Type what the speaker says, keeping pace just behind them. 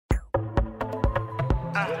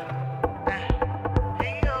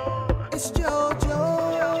It's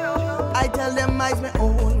JoJo. I tell them I's my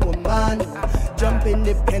own woman. Jump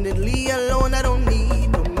independently alone, I don't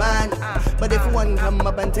need no man. But if one come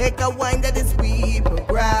up and take a wine, that is we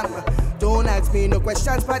program. Don't ask me no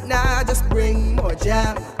questions, partner, just bring more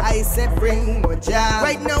jam. I said bring more jam.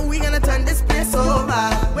 Right now we gonna turn this place over.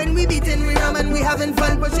 When we beating, we rum and we having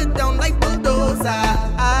fun, push it down like bulldozer.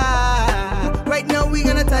 Right now we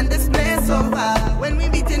gonna turn this place over. When we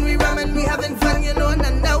beating, we rum and we having fun, you know,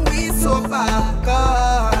 and now we sober.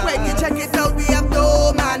 When you check it out, we have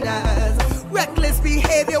no manners. Reckless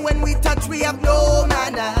behavior when we touch, we have no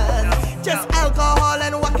manners. Just alcohol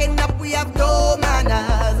and walking up, we have no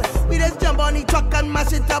manners. We just jump on the truck and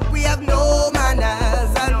mash it up, we have no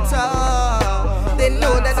manners at all. They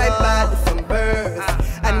know that I bad from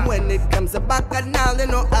birth, and when it comes to back and now, they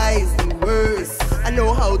know I's the worst. I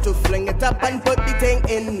know how to fling it up and put the thing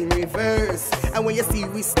in reverse. And when you see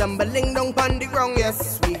we stumbling down on the ground,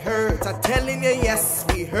 yes, we hurt. I'm telling you, yes,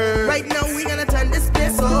 we hurt. Right now we gonna turn this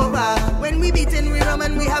place over. When we beating, we rum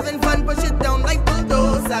and we having fun, push it down like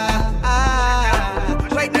bulldozer.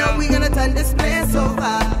 Right now we gonna turn this place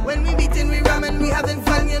over. When we beating, we rum and we having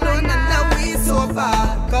fun, you know, and now we sober.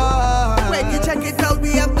 When you check it out,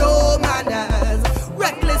 we have no manners.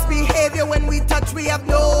 Reckless behavior when we touch, we have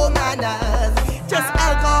no manners. Just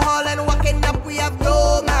alcohol and walking up, we have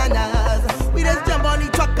no manners. We just jump on the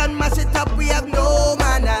truck and mash it up, we have no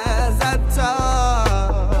manners at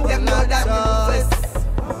all. Them know that we ruthless.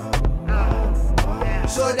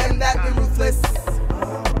 Show them that we ruthless.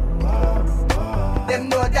 Them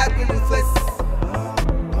know that we ruthless.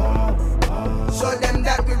 Show them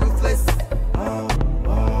that we ruthless.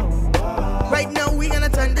 Right now we gonna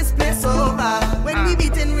turn this place over. When we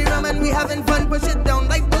beating, we rum and we having fun, push it down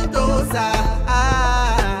like bulldozer.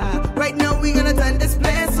 Right now we gonna turn this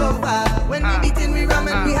place over. When we beating, we rum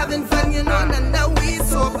and we having fun, you know, and now we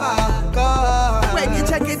sober. When you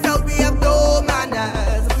check it out, we have no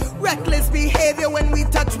manners. Reckless behavior when we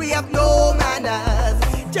touch, we have no manners.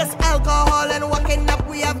 Just alcohol and walking up,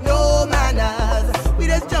 we have no manners. We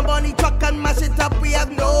just jump on the truck and mash it up, we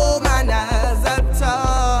have no manners at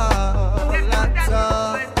all. At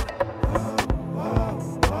all.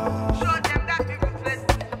 Show them that we ruthless.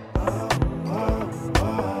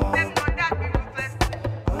 Them know that we ruthless.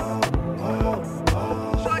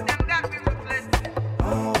 Show them that we ruthless.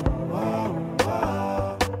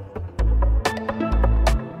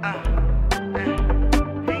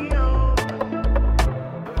 Hey yo,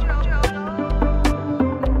 JoJo.